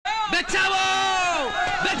बचाओ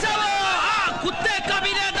बचाओ कुत्ते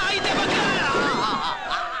कमीने दाई दे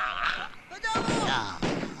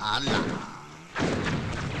अल्लाह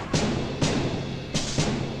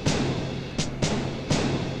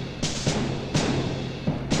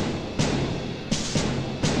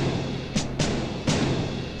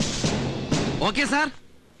ओके सर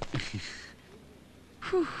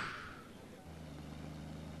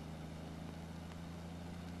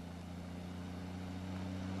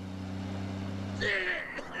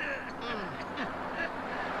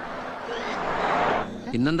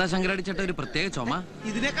ഇന്നെന്താ ശങ്കരടിച്ചിട്ട് ഒരു പ്രത്യേക ചുമ?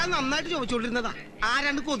 ഇതിനേക്കാൾ നന്നായിട്ട് ചുമച്ചോണ്ടിരുന്നതാ.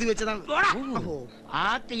 ആരാണ്ട് കൊതി വെച്ചതാണ്. ആ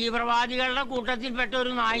തീവ്രവാദികളുടെ കൂട്ടത്തിൽപ്പെട്ട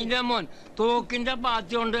ഒരു നായിന്റെ മോൻ തോക്കിന്റെ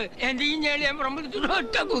പാത്തിയോണ്ട് എന്റെ ഈ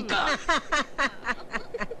ഒറ്റ കുക്ക.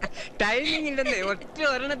 ടൈമിംഗ് ഇല്ലെന്നേ, ഒറ്റ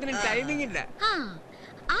ഒരെണ്ണത്തിന് ടൈമിംഗ് ഇല്ല.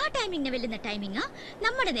 ആ ടൈമിംഗിന് വെല്ലുന്ന ടൈമിംഗ്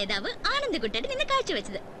നമ്മുടെ നേതാവ് ആനന്ദകുട്ടൻ നിന്ന്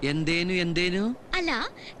കാഴ്ചവെച്ചത്. എന്തേനു അല്ല,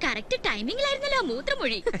 കറക്റ്റ് ടൈമിംഗിലായിരുന്നല്ലോ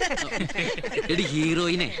മൂത്രമൊഴി. എടി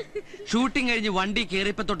ഹീറോയിനെ, ഷൂട്ടിംഗ് കഴിഞ്ഞ് വണ്ടി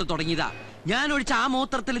കേറിയപ്പോ തൊട്ട് തുടങ്ങിയതാ ഞാൻ ഒഴിച്ച ആ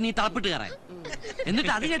മൂത്രത്തിൽ നീ തളപ്പിട്ട് കയറാൻ.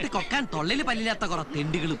 എന്നിട്ട് അത് കേട്ട് കൊക്കാൻ തൊള്ളില് പല്ലില്ലാത്ത കുറെ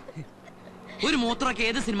തെണ്ടുകളും. ഒരു മൂത്രമൊക്കെ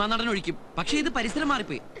ഏത് സിനിമാ നടൻ ഒഴിക്കും, പക്ഷെ ഇത് പരിസരം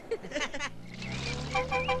മാറിപ്പോയി.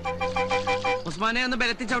 ഉസ്മാനെ ഒന്ന്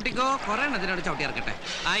ബലത്തി ചവിട്ടിക്കോ, കുറെ എണ്ണത്തിനോട് ചവിട്ടി ഇറക്കട്ടെ.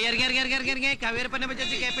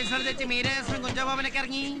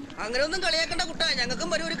 അങ്ങനെ ഒന്നും കളിയാക്കണ്ട കുട്ടാ, ഞങ്ങൾക്കും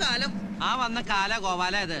വരും ഒരു കാലം. ആ വന്ന കാല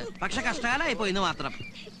ഗോവാല ഇത്, പക്ഷെ കഷ്ടകാലായി പോയിന്ന് മാത്രം.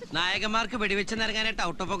 നായകന്മാർക്ക് വെടിവെച്ച് നിറങ്ങാനായിട്ട്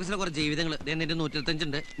ഔട്ട് ഓഫ് ഫോക്കസിലെ കുറച്ച് ജീവിതങ്ങൾ. നിന്റെ 125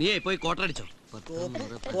 ഉണ്ട്, നീ പോയി കോട്ടടിച്ചോ.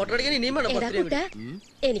 കോട്ടടിക്കാൻ ഇനിയും വേണം.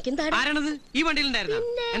 ആരാണത് ഈ വണ്ടിയിലുണ്ടായിരുന്ന?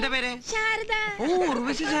 എന്റെ പേര് ഓ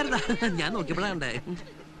ഉർവശി ശാരദ. ഞാൻ നോക്കിയപ്പോഴാണ്ടേ.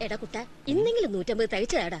 എടാ കുട്ട, ഇന്നെങ്കിലും 150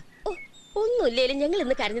 തയ്ച്ചതാടാ. ഓ, ഒന്നുമില്ലേലും ഞങ്ങൾ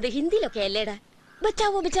ഇന്ന് കരഞ്ഞത് ഹിന്ദിയിലൊക്കെ അല്ലേടാ.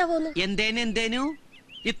 ബച്ചാവോ ബച്ചാവോന്ന്. എന്തേനു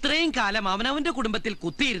ഇത്രയും കാലം അവനവന്റെ കുടുംബത്തിൽ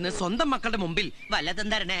കുത്തിയിരുന്ന് സ്വന്തം മക്കളുടെ മുമ്പിൽ വല്ലതും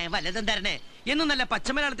തരണേ എന്ന് നല്ല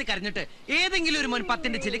പച്ചമലയാളത്തിൽ കരഞ്ഞിട്ട് ഏതെങ്കിലും ഒരു മോൻ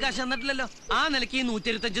 10ന്റെ ചിലികാശ് തന്നിട്ടില്ലല്ലോ. ആ നിലയ്ക്ക്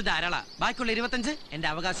 125 ധാരാള, ബാക്കിയുള്ള 25 എന്റെ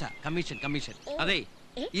അവകാശ. കമ്മീഷൻ. അതെ,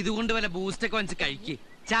 ഇതുകൊണ്ട് വല്ല ബൂസ്റ്റൊക്കെ വഞ്ച് കഴിക്ക്.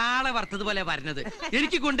 ചാള വറുത്തതുപോലെ വരുന്നത്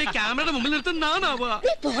എനിക്ക് കൊണ്ട് ക്യാമറയുടെ മുമ്പിൽ നിർത്തും നാണാവുക.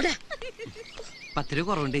 10 രൂപ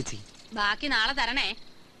കുറവുണ്ട് ചേച്ചി, ബാക്കി നാളെ തരണേ.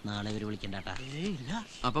 നാളെ ഇവര് വിളിക്കണ്ടാട്ടാ.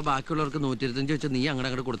 അപ്പൊ ബാക്കിയുള്ളവർക്ക് 125 വെച്ച് നീ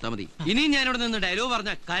അങ്ങോട്ട് കൊടുത്താ മതി. ഇനി ഞാൻ ഇവിടെ നിന്ന് ഡയലോഗ്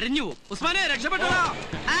പറഞ്ഞ കരഞ്ഞു പോകും. ഉസ്മാനെ രക്ഷപ്പെട്ടോ.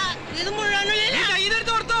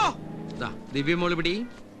 ദിവ്യ മോള് പിടി.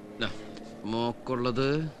 മോക്കുള്ളത്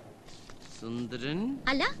സുന്ദരൻ.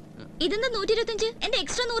 അല്ല, ഇതെന്താ 125? എന്റെ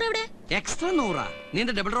എക്സ്ട്രാ 100 എവിടെ? എക്സ്ട്രാ 100? നീ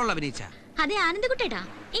എന്റെ ഡബിൾ റോൾ അഭിനയിച്ച? അതെ ആനന്ദകുട്ടേട്ടാ,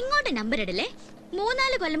 ഇങ്ങോട്ട് നമ്പർ ഇടല്ലേ.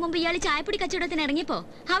 3-4 കൊല്ലം മുമ്പ് ഇയാള് ചായപ്പൊടി കച്ചവടത്തിന് ഇറങ്ങിയപ്പോ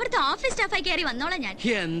അവിടുത്തെ ഓഫീസ് സ്റ്റാഫായി കയറി വന്നോളാം ഞാൻ.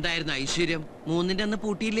 എന്തായിരുന്നു ഐശ്വര്യം, 3ന്റെ അന്ന്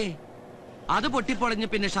പൂട്ടിയില്ലേ? അത് പൊട്ടിപ്പൊളിഞ്ഞ്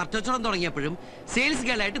പിന്നെ ഷർട്ട് കച്ചവടം തുടങ്ങിയപ്പോഴും സെയിൽസ്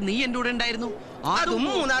ഗേൾ ആയിട്ട് നീ എന്റെ കൂടെ ഉണ്ടായിരുന്നു. അതും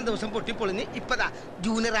 3-ാം ദിവസം പൊട്ടിപ്പൊളിഞ്ഞ് ഇപ്പതാ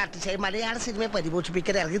ജൂനിയർ ആർട്ടിസ്റ്റായി മലയാള സിനിമയെ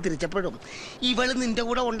പരിപോഷിപ്പിക്കാൻ ഇറങ്ങി തിരിച്ചപ്പോഴും ഇവള് നിന്റെ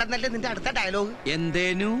കൂടെ ഉണ്ടെന്നല്ലേ നിന്റെ അടുത്ത ഡയലോഗ്.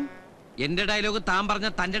 എന്തേനു എന്റെ ഡയലോഗ് താൻ പറഞ്ഞ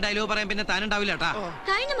തന്റെ ഡയലോഗ് പറയാൻ പിന്നെ താനുണ്ടാവില്ല.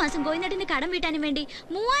 കഴിഞ്ഞ മാസം കോയിനട്ടിന്റെ കടം വീട്ടാനും വേണ്ടി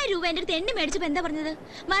 3000 രൂപ എന്റെ അടുത്ത് എണ്ണ മേടിച്ചപ്പോ എന്താ പറഞ്ഞത്?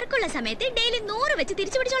 വർക്കുള്ള സമയത്ത് ഡെയിലി 100 വെച്ച്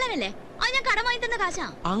തിരിച്ചു പിടിച്ചോളാനല്ലേ? അത് ഞാൻ കടം വാങ്ങി തന്ന കാശാ.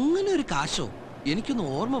 അങ്ങനെ ഒരു കാശോ? എനിക്കൊന്നും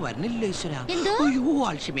ഓർമ്മ വരുന്നില്ല ഈശ്വര.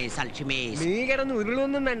 നീ കിടന്ന്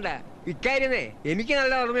ഉരുളൊന്നും വേണ്ട. ഇക്കാര്യമേ എനിക്ക്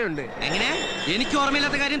നല്ല ഓർമ്മയുണ്ട്. എങ്ങനെ? എനിക്ക്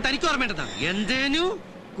ഓർമ്മയില്ലാത്ത കാര്യം തനിക്ക് ഓർമ്മയുണ്ടെന്നാ? എന്തേനു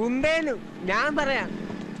കുന്തേനു ഞാൻ പറയാം.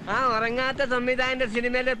 ആ ഉറങ്ങാത്ത സംവിധായകന്റെ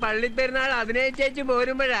സിനിമയിലെ പള്ളിപ്പെരുന്നാൾ അഭിനയിച്ചേച്ച്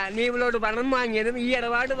പോരുമ്പോഴാ നീ ഇവളോട് പണം വാങ്ങിയതും ഈ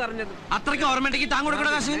ഇടപാട് പറഞ്ഞതും. അത്രയ്ക്ക് ഓർമ്മയുണ്ടെങ്കിൽ താൻ കൊടുക്കണ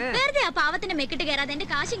കാശ് വെറുതെ ആ പാവത്തിന്റെ മെക്കിട്ട് കയറാതെ എന്റെ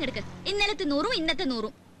കാശും കിടക്ക്. ഇന്നലത്തെ 100ഉം ഇന്നത്തെ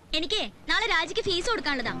 100ഉം എനിക്ക് നാളെ രാജിക്ക് ഫീസ്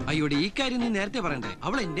കൊടുക്കാനുള്ളതാ. അയ്യോടി, ഈ കാര്യം നീ നേരത്തെ പറയണ്ടേ?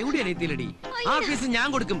 അവൾ എന്റെ കൂടി അനിയത്തിയിലടി. ആ ഫീസ് ഞാൻ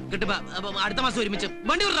കൊടുക്കും. കിട്ടുമ്പോ അടുത്ത മാസം ഒരുമിച്ച്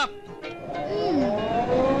വണ്ടി വിടാം.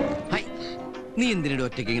 നീ എന്തിനോട്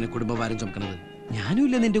ഒറ്റയ്ക്ക് ഇങ്ങനെ കുടുംബഭാരം ചുമക്കുന്നത്? ഞാനും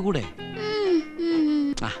ഇല്ല നിന്റെ കൂടെ.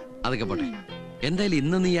 അതൊക്കെ പോട്ടെ. എന്തായാലും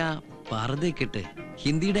ഇന്ന് നീ ആ പറതേക്കിട്ട്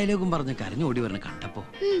ഹിന്ദി ഡയലോഗും പറഞ്ഞ് കരഞ്ഞു ഓടി വരണ കണ്ടപ്പോ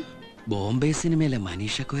ബോംബെ സിനിമയിലെ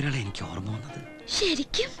മനീഷ കൊയ്രാളെ എനിക്ക് ഓർമ്മ വന്നത്.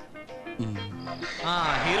 ശരിക്കും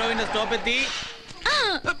ഹീറോയിന്റെ സ്റ്റോപ്പ് എത്തി.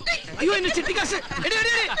 അയ്യോ, എന്റെ ചിട്ടിക്കാശ്.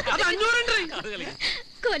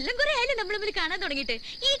 കൊല്ലം കുറെ ആയാലും നമ്മൾ തമ്മിൽ കാണാൻ തുടങ്ങിയിട്ട്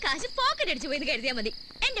ഈ കാശ് പോക്കറ്റ് അടിച്ചു പോയി കരുതിയാ മതി.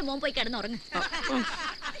 എന്റെ മോൻ പോയി കിടന്നുറങ്ങ്.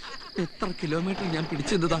 എത്ര കിലോമീറ്റർ ഞാൻ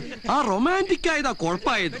പിടിച്ചെന്നതാ. ആ റൊമാൻറ്റിക് ആയതാ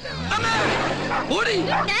കുഴപ്പമായത്.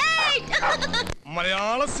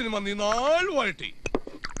 മലയാള സിനിമ നീനാൾ വഴറ്റി.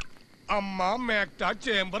 അമ്മ, മേക്ട,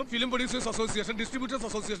 chamber, film producers association, distributors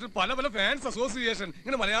association, പല പല ഫാൻസ് അസോസിയേഷൻ,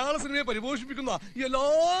 ഇങ്ങനെ മലയാള സിനിമയെ പരിപോഷിപ്പിക്കുന്ന എല്ലാ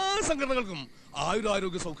സംഘടനകൾക്കും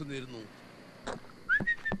ആയുരാരോഗ്യ സൗഖ്യം നേരുന്നു.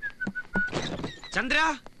 ചന്ദ്ര,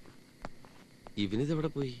 ഇവനിതെവിടെ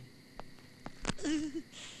പോയി?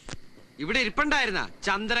 ഇവിടെ ഇരിപ്പുണ്ടായിരുന്ന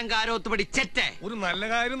ചന്ദ്രൻ കാരോത്തുപടി ചെറ്റേ. ഒരു നല്ല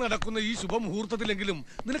കാര്യം നടക്കുന്ന ഈ ശുഭമുഹൂർത്തത്തിലെങ്കിലും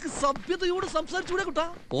നിനക്ക് സഭ്യതയോട് സംസാരിച്ചൂടെ കുട്ടാ?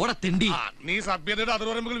 ഓടത്തിണ്ടി. നീ സഭ്യതയുടെ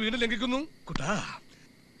അതിർവരമ്പുകൾ വീണ്ടും ലംഘിക്കുന്നു കുട്ടാ.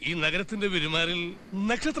 ഈ നഗരത്തിന്റെ പെരുമാറിൽ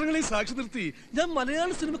നക്ഷത്രങ്ങളെ സാക്ഷി നിർത്തി ഞാൻ മലയാള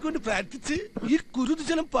സിനിമയ്ക്ക് വേണ്ടി പ്രാർത്ഥിച്ച് ഈ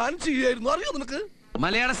കുരുതിജലം പാനം ചെയ്യുകയായിരുന്നു. അറിയോ നിനക്ക്?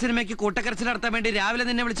 മലയാള സിനിമയ്ക്ക് കൂട്ടക്കരച്ചിൽ നടത്താൻ വേണ്ടി രാവിലെ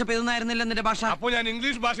നിന്നെ വിളിച്ചപ്പോ ഇതൊന്നായിരുന്നില്ല നിന്റെ ഭാഷ. അപ്പൊ ഞാൻ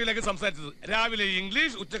ഇംഗ്ലീഷ് ഭാഷയിലേക്ക് സംസാരിച്ചത്. രാവിലെ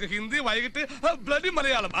ഇംഗ്ലീഷ്, ഉച്ചക്ക് ഹിന്ദി, വൈകിട്ട് ബ്ലഡി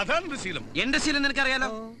മലയാളം. അതാണ് എന്റെ ശീലം. എന്റെ ശീലം നിനക്കറിയാലോ.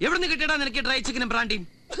 എവിടെ നിന്ന് കിട്ടിയടാ നിനക്ക് ഡ്രൈ ചിക്കനും ബ്രാൻഡിയും?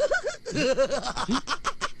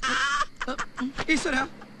 ഈശ്വര,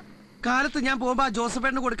 കാലത്ത് ഞാൻ പോകുമ്പോ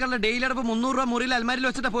ജോസഫേട്ടിന് കൊടുക്കാനുള്ള ഡെയിലി അടപ്പ് 300 രൂപ മുറിയിൽ അൽമാരിൽ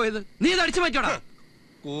വെച്ചിട്ടാ പോയത്. നീ ഇത് അടിച്ചു മാറ്റോടാ.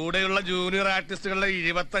 കൂടെയുള്ള ജൂനിയർ ആർട്ടിസ്റ്റുകളുടെ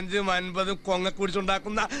 25-50 കൊങ്ങ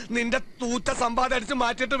കുടിച്ചുണ്ടാക്കുന്ന നിന്റെ തൂച്ച സമ്പാദം അടിച്ച്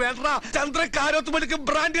മാറ്റിയിട്ട് വേണ്ട ചന്ദ്രക്കാരോത്തുമണിക്ക്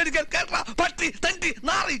ബ്രാൻഡി അടിക്കാൻ.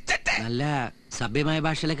 നല്ല സഭ്യമായ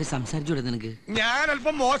ഭാഷയിലേക്ക് സംസാരിച്ചൂടെ നിനക്ക്? ഞാൻ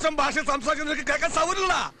അല്പം മോശം ഭാഷ സംസാരിക്കുന്ന നിനക്ക് കേൾക്കാൻ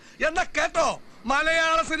സൗകര്യമില്ല എന്നാ കേട്ടോ.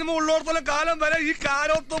 മലയാള സിനിമ ഉള്ളോടത്തോളം കാലം വരെ ഈ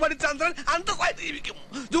കാരോത്തുമണി ചന്ദ്രൻ അന്തസ്സായിട്ട് ജീവിക്കും.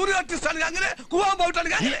 ജൂനിയർ ആർട്ടിസ്റ്റ് ആണ് അങ്ങനെ, കൂവാൻ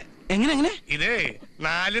പോയിട്ടാണ് അങ്ങനെ. എങ്ങനെ? ഇതേ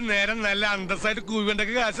 4 നേരം നല്ല അന്തസ്സായിട്ട്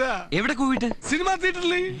കൂവേണ്ടൊക്കെ കാശാ. എവിടെ കൂവിട്ട്? സിനിമ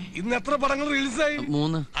തിയേറ്ററിൽ ഇന്ന് എത്ര പടങ്ങൾ റിലീസായി?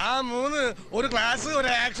 3. ആ 3 ഒരു ക്ലാസ്, ഒരു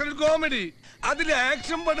ആക്ഷൻ, ഒരു കോമഡി. അതിലെ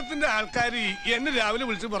ആക്ഷൻ പടത്തിന്റെ ആൾക്കാർ എന്നെ രാവിലെ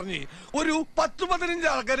വിളിച്ചു പറഞ്ഞു ഒരു 10-15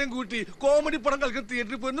 ആൾക്കാരെയും കൂട്ടി കോമഡി പടം കളിക്കുന്ന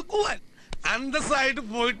തിയേറ്ററിൽ പോയി കൂവാൻ. അന്തസ്സായിട്ട്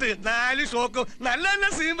പോയിട്ട് 4 ഷോക്കും നല്ല നല്ല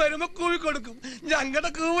സീൻ വരുമ്പോ കൂവി കൊടുക്കും.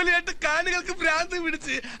 ഞങ്ങളുടെ കൂവലിയായിട്ട് കാണികൾക്ക് ഭ്രാന്ത്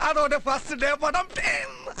പിടിച്ച് അതോടെ ഫസ്റ്റ് ഡേ പടം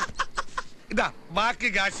ഇതാ ബാക്കി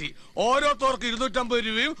കാശി. ഓരോരുത്തർക്ക് 250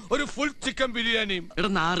 രൂപയും ഒരു ഫുൾ ചിക്കൻ ബിരിയാണിയും. എടാ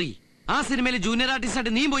നാറി, ആ സിനിമയിൽ ജൂനിയർ ആർട്ടിസ്റ്റ്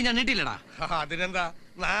ആയിട്ട് നീ പോയി ഞണ്ണിട്ടില്ലടാ. അതിനെന്താ,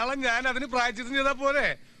 നാളെ ഞാൻ അതിന് പ്രായച്ചിത്തം ചെയ്താ പോരെ.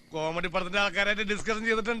 കോമഡി പടത്തിന്റെ ആൾക്കാരായിട്ട് ഡിസ്കഷൻ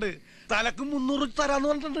ചെയ്തിട്ടുണ്ട്. തലക്ക് 300 തരാന്ന്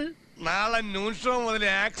പറഞ്ഞിട്ടുണ്ട്. നാളെ ന്യൂൺ ഷോ മുതൽ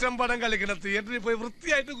ആക്ഷൻ പടം കളിക്കുന്ന തിയേറ്ററിൽ പോയി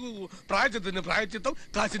വൃത്തിയായിട്ട് പ്രായച്ചിത്തത്തിന് പ്രായച്ചിത്തം,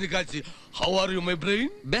 കാശിന് Kashi. How are you my brain?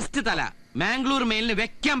 Best തല, മാംഗ്ലൂർ മെയിലിന്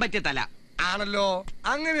വെക്കാൻ പറ്റിയ തല ആണല്ലോ.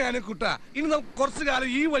 അങ്ങനെയാണ് കുട്ട. ഇനി നമുക്ക് കുറച്ചു കാലം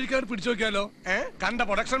ഈ വഴിക്കാട് പിടിച്ചു നോക്കിയാലോ? കണ്ട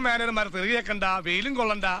പ്രൊഡക്ഷൻ മാനേജർമാരെ തെറിയേക്കണ്ട, വെയിലും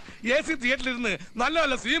കൊള്ളണ്ട, AC തിയേറ്ററിലിരുന്ന് നല്ല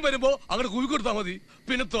നല്ല സീൻ വരുമ്പോ അങ്ങോട്ട് കൂവി കൊടുത്താൽ മതി.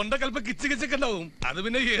 പിന്നെ തൊണ്ടക്കൽപ്പം കിച്ചൊക്കെ ഉണ്ടാവും. അത്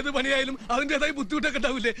പിന്നെ ഏത് പണിയായാലും അതിന്റേതായി ബുദ്ധിമുട്ടൊക്കെ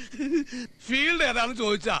ഉണ്ടാവില്ലേ? ഫീൽഡ് ഏതാണെന്ന്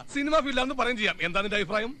ചോദിച്ചാ സിനിമ ഫീൽഡാണെന്ന് പറയും ചെയ്യാം. എന്താ നിന്റെ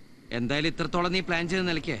അഭിപ്രായം? എന്തായാലും ഇത്രത്തോളം നീ പ്ലാൻ ചെയ്ത്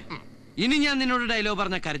നിലയ്ക്ക് ഇനി ഞാൻ നിന്നോട് ഡയലോഗ്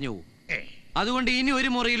പറഞ്ഞ കരഞ്ഞു പോകും. അതുകൊണ്ട് ഇനി ഒരു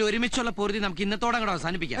മുറിയിൽ ഒരുമിച്ചുള്ള പൊറുതി നമുക്ക് ഇന്നത്തോടെ കൂടെ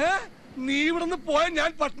അവസാനിപ്പിക്കാം. നീ ഇവിടുന്ന് പോയ ഞാൻ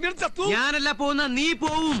പട്ടിണി ചത്തു. ഞാനല്ല പോകുന്ന, നീ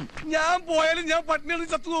പോവും. ഞാൻ പോയാലും ഞാൻ പട്ടിണി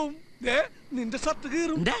ചത്തു പോവും. നിന്റെ ഷർട്ട്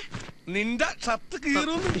കീറും, നിന്റെ ഷർട്ട്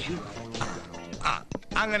കീറും.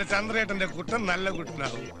 അങ്ങനെ ചന്ദ്രേട്ടന്റെ കുട്ടൻ നല്ല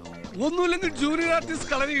കുട്ടനാവും. ഒന്നുമില്ലെങ്കിൽ ജൂനിയർ ആർട്ടിസ്റ്റ്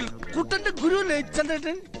കളരിയിൽ കുട്ടന്റെ ഗുരുവല്ലേ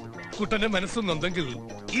ചന്ദ്രേട്ടൻ. കുട്ടന്റെ മനസ്സൊന്നുണ്ടെങ്കിൽ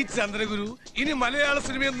ഈ ചന്ദ്രഗുരു ഇനി മലയാള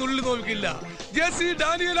സിനിമയെ നുള്ളി നോക്കില്ല. ജെസി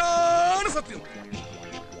ഡാനിയലാണ് സത്യം.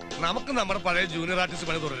 നമുക്ക് നമ്മുടെ പഴയ ജൂനിയർ ആർട്ടിസ്റ്റ്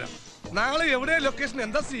പണി തുടരാം. നാളെ എവിടെ ലൊക്കേഷൻ?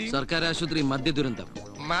 എന്താ സീ? സർക്കാർ ആശുപത്രി, മദ്യ ദുരന്തം.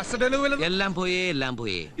 എല്ലാം പോയേ.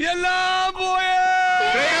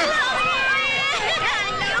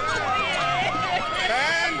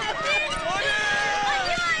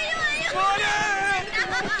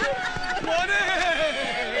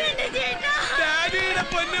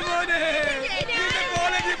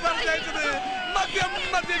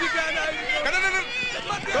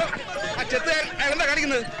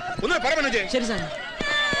 ശരി സാർ.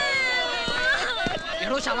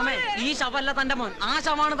 എടോ ശവമേ, ഈ ശവല്ല തന്റെ മോൻ, ആ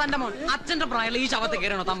ശവമാണ് തന്റെ മോൻ. അച്ഛന്റെ പ്രായം ഈ ശവത്തെ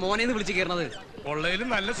കയറണോ താൻ മോനെന്ന് വിളിച്ച് കയറണത്? കൊള്ളയിലും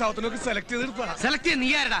നല്ല ശവത്തിനൊക്കെ സെലക്ട് ചെയ്ത് നീ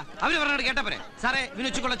ആരടാ? അവര് പറഞ്ഞത് കേട്ടാ പോരെ. സാറേ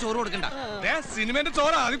വിനുച്ചുള്ള ചോറ് കൊടുക്കണ്ട. സിനിമന്റെ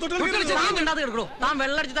ചോറ കിടക്കണോ? താൻ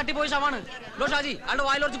വെള്ളടിച്ച് തട്ടിപ്പോയി ശവാണ്. ഡോ ഷാജി, അയാളുടെ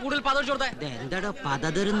വായിലോർച്ച് കൂടുതൽ പതടിച്ചു കൊടുത്തേ. എന്താടോ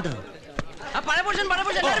പദദുരന്തം? പഴയ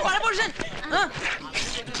പൊസിഷൻ.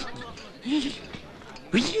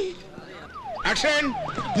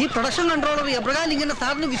 ഈ പ്രൊഡക്ഷൻ കൺട്രോളർ എബ്രഹാം ഇങ്ങനെ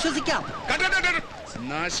സാറിന് വിശ്വസിക്കാം?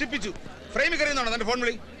 നശിപ്പിച്ചു. ഫ്രെയിമിൽ കറിയുന്നതാണോ തന്റെ ഫോൺ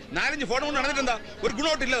വിളി? 4-5 ഫോൺ കൊണ്ട് നടന്നിട്ടെന്താ? ഒരു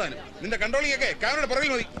ഗുണമായിട്ടില്ല താൻ. നിന്റെ കൺട്രോളിംഗ് ഒക്കെ ക്യാമറയുടെ പുറകിൽ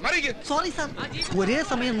മതി. മറിയിക്ക്. സോറി സാർ, ഒരേ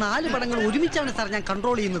സമയം 4 പടങ്ങൾ ഒരുമിച്ചാണ് സാർ ഞാൻ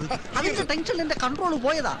കൺട്രോൾ ചെയ്യുന്നത്. അതിന്റെ ടെൻഷൻ എന്റെ കൺട്രോൾ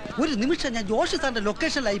പോയതാ. ഒരു നിമിഷം ഞാൻ ജോഷി സാറിന്റെ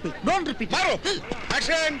ലൊക്കേഷനിലായി പോയി. Don't repeat.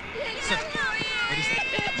 ആക്ഷൻ.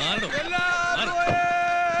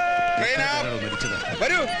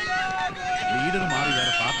 വരൂ. ലീഡർ മാറി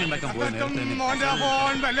വേറെ പാർട്ടി ഉണ്ടാക്കാൻ പോയ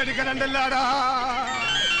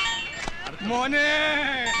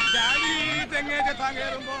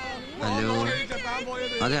ഹലോ,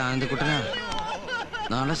 അതെ ആനന്ദക്കുട്ടനാ.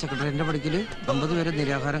 നാളെ സെക്രട്ടറിന്റെ പഠിക്കല് 50 പേരെ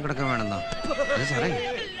നിരാഹാരം കിടക്കാൻ വേണമെന്നാ. അതെ സാറേ,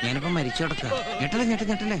 ഞാനിപ്പോ മരിച്ചു കിടക്കാം.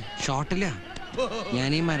 ഞെട്ടല്ലേ ഷോട്ടില്ല. ഞാൻ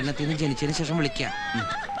ഈ മരണത്തിൽ നിന്ന് ജനിച്ചതിന് ശേഷം വിളിക്കാം.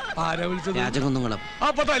 രാജകുന്നുങ്ങളും.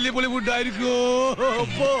 അപ്പൊ തല്ലിപ്പൊളി ഫുഡായിരിക്കോ?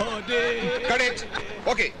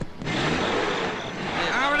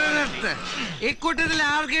 അവിടെ നിർത്ത്. ഇക്കൂട്ടത്തിൽ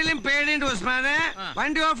ആർക്കെങ്കിലും പേടിയുണ്ട് ഉസ്മാനെ?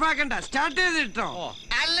 വണ്ടി ഓഫ് ആക്കണ്ട, സ്റ്റാർട്ട് ചെയ്തിട്ടോ.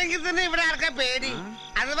 അല്ലെങ്കിൽ തന്നെ ഇവിടെ ആർക്കാ പേടി?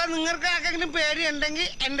 അഥവാ നിങ്ങൾക്ക് ആർക്കെങ്കിലും പേടി ഉണ്ടെങ്കിൽ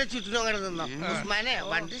എന്റെ ചുറ്റിനും അങ്ങനെ നിന്നോ. ഉസ്മാനെ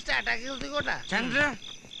വണ്ടി സ്റ്റാർട്ടാക്കി നിർത്തിക്കോട്ടെ. ചന്ദ്ര,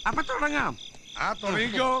 അപ്പൊ തുടങ്ങാം.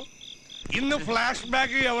 തുടങ്ങിക്കോ. ഇന്ന് ഫ്ലാഷ്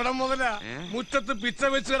ബാക്ക് എവിടെ മുതലാ? മുറ്റത്ത് പിച്ച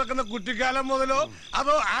വെച്ച് കിടക്കുന്ന കുട്ടിക്കാലം മുതലോ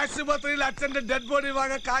അതോ ആശുപത്രിയിൽ അച്ഛന്റെ ഡെഡ് ബോഡി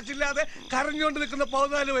വാങ്ങാൻ കാശില്ലാതെ കരഞ്ഞുകൊണ്ട് നിൽക്കുന്ന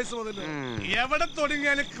 14 വയസ്സ് മുതലോ? എവിടെ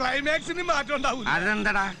തുടങ്ങിയാലും ക്ലൈമാക്സിന് മാറ്റം ഉണ്ടാവും.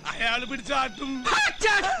 അതെന്താടാ? അയാൾ പിടിച്ചാട്ടും.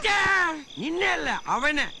 നിന്നല്ല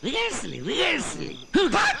അവന്.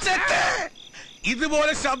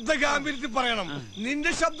 ഇതുപോലെ ശബ്ദ ഗാംഭീര്യത്തിൽ പറയണം.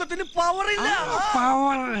 നിന്റെ ശബ്ദത്തിന് പവറില്ല.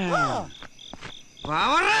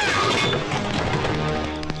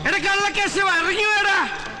 ഇറങ്ങി വേടാ.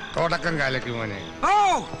 തുടക്കം കാലക്ക് മോനെ. ഓ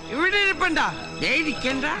ഇവിടെ ഇരിപ്പണ്ട.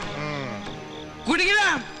 ഇരിക്കണ്ട. കുടിക്കല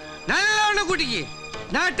നല്ലോണം കുടിക്ക്.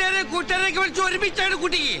 നാട്ടുകാരെ കൂട്ടുകാരൊക്കെ വിളിച്ച് ഒരുമിച്ചാണ്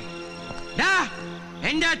കുടിക്ക്.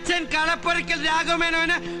 എന്റെ അച്ഛൻ കളപ്പുരക്കൽ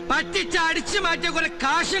രാഘവമേനോനെ പറ്റിച്ച് അടിച്ചു മാറ്റിയ കുറെ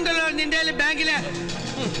കാശും കല്ലോ നിന്റെ ബാങ്കില്.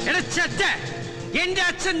 എടാ ചച്ച, എന്റെ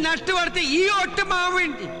അച്ഛൻ നട്ടു വളർത്തി ഈ ഒട്ട്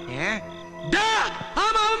മാവൻ. ആ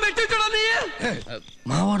മാവൻ വെട്ടിച്ചോടാ നീ.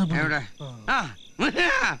 എവിടെ?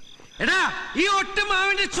 എടാ ഈ ഒട്ട്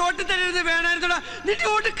മാവിന്റെ ചോട്ട് തരുന്നത് വേണമായിരുന്നോടാ നിന്റെ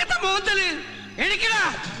ഒടുക്കത്തെ മോന്തല്. എണിക്കടാ.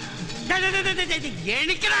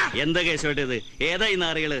 എന്താ കേസോട്ടത്? ഏതാ ഈ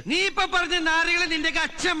നാറികള്? നീ ഇപ്പൊ പറഞ്ഞ നാറികള് നിന്റെ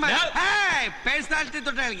അച്ഛന്മാർ. പേഴ്സണാലിറ്റി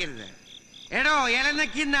തൊട്ട് കളിക്കരുത്. എടോ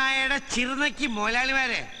ഇലനക്കി നായയുടെ ചിറുനക്കി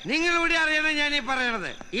മുതലാളിമാരെ, നിങ്ങളൂടെ അറിയണം ഞാൻ ഈ പറയണത്.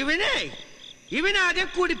 ഇവനാദ്യം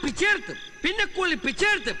കുടിപ്പിച്ചെടുത്തും പിന്നെ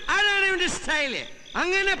കുളിപ്പിച്ചെടുത്തും. അതാണ് ഇവന്റെ സ്റ്റൈല്.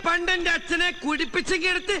 അങ്ങനെ പണ്ടെന്റെ അച്ഛനെ കുടിപ്പിച്ചും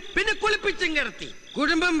കിടത്തി പിന്നെ കുളിപ്പിച്ചും കിടത്തി.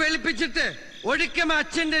 കുടുംബം വെളുപ്പിച്ചിട്ട് ഒടുക്കം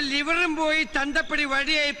അച്ഛന്റെ ലിവറും പോയി തന്തപ്പടി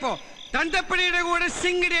വഴിയായിപ്പോ തന്തപ്പടിയുടെ കൂടെ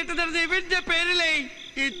സിംഗിടേറ്റ് നടന്ന ഇവന്റെ പേരിലേ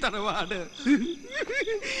ഈ തറവാട്.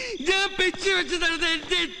 ഞാൻ പിച്ചു വെച്ച് നടന്ന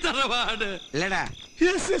എന്റെ ഈ തറവാട് അല്ലടാ.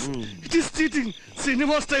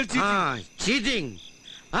 ചീറ്റിംഗ്.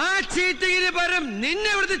 ആ ചീറ്റിങ്ങിന് പകരം നിന്നെ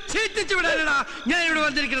ഇവിടുത്തെ ചീറ്റിച്ചു വിടാനടാ ഞാൻ ഇവിടെ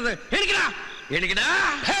വന്നിരിക്കുന്നത്.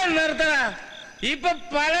 നിർത്തടാ. ഇപ്പൊ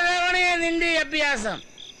പലതവണയാ നിന്റെ അഭ്യാസം.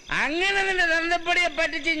 അങ്ങനെ നിന്റെ തന്തപ്പടിയെ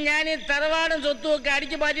പറ്റിച്ച് ഞാൻ ഈ തറവാടും സ്വത്തും ഒക്കെ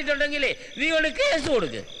അടിച്ചു മാറ്റിട്ടുണ്ടെങ്കിലേ നീ ഒരു കേസ്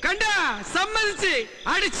കൊടുക്ക്. കണ്ട സമ്മതിച്ച്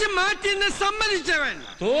അടിച്ചു മാറ്റി സമ്മതിച്ചവൻ.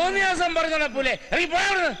 തോന്നിയാസം പറഞ്ഞോളെ പോലെ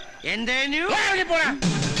എന്റെ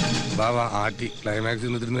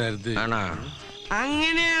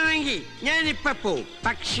അങ്ങനെയാണെങ്കിൽ ഞാൻ ഇപ്പൊ പോവും.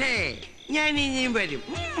 പക്ഷേ ഞാൻ ഇനിയും വരും.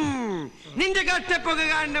 നിന്റെ കട്ടപ്പൊക്കെ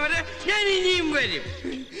കാണുന്നവരെ ഞാൻ ഇനിയും വരും.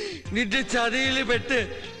 നിന്റെ ചതിയില് പെട്ട്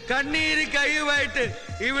കണ്ണീര് കൈയുമായിട്ട്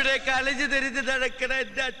ഇവിടെ കലഞ്ഞു തെരിഞ്ഞ് നടക്കണ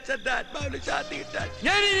എന്റെ അച്ഛന്റെ ആത്മാവിന് ശാന്തി കിട്ടാൻ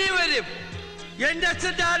ഞാൻ ഇനിയും വരും. എന്റെ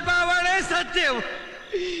അച്ഛന്റെ ആത്മാവാണ് സത്യം.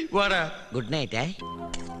 Good night.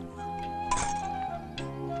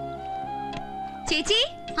 ചേച്ചി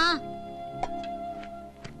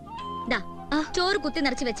ചോറ് കുത്തി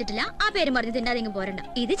നിറച്ച് വെച്ചിട്ടില്ല. ആ പേരും പറഞ്ഞ് തിന്നാതെ പോരണ്ട.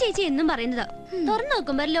 ഇത് ചേച്ചി എന്നും പറയുന്നതാ. തുറന്നു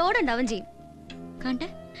നോക്കുമ്പോ ലോഡ് ഉണ്ടാവും ചെയ്യും. കണ്ടേ?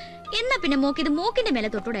 എന്നാ പിന്നെ മൂക്കിത് മൂക്കിന്റെ മേലെ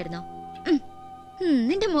തൊട്ടൂടായിരുന്നോ?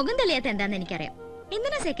 നിന്റെ മുഖം തെളിയാത്ത എന്താന്ന് എനിക്കറിയാം.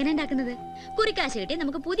 എന്തിനാ സെക്കൻഡ് ഹാൻഡ് ആക്കുന്നത്? കുറിക്കാശ് കിട്ടി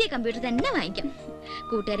നമുക്ക് പുതിയ കമ്പ്യൂട്ടർ തന്നെ വാങ്ങിക്കാം.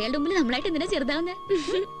 കൂട്ടുകാരികളുടെ മുമ്പിൽ നമ്മളായിട്ട് എന്തിനാ ചെറുതാവുന്നേ?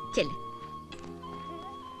 ചെല്ല്.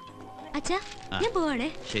 അച്ഛാ ഞാൻ പോവാണേ.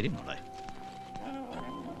 ശരി മോളെ.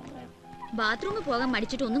 ബാത്റൂമിൽ പോകാൻ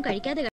മടിച്ചിട്ട് ഒന്നും കഴിക്കാതെ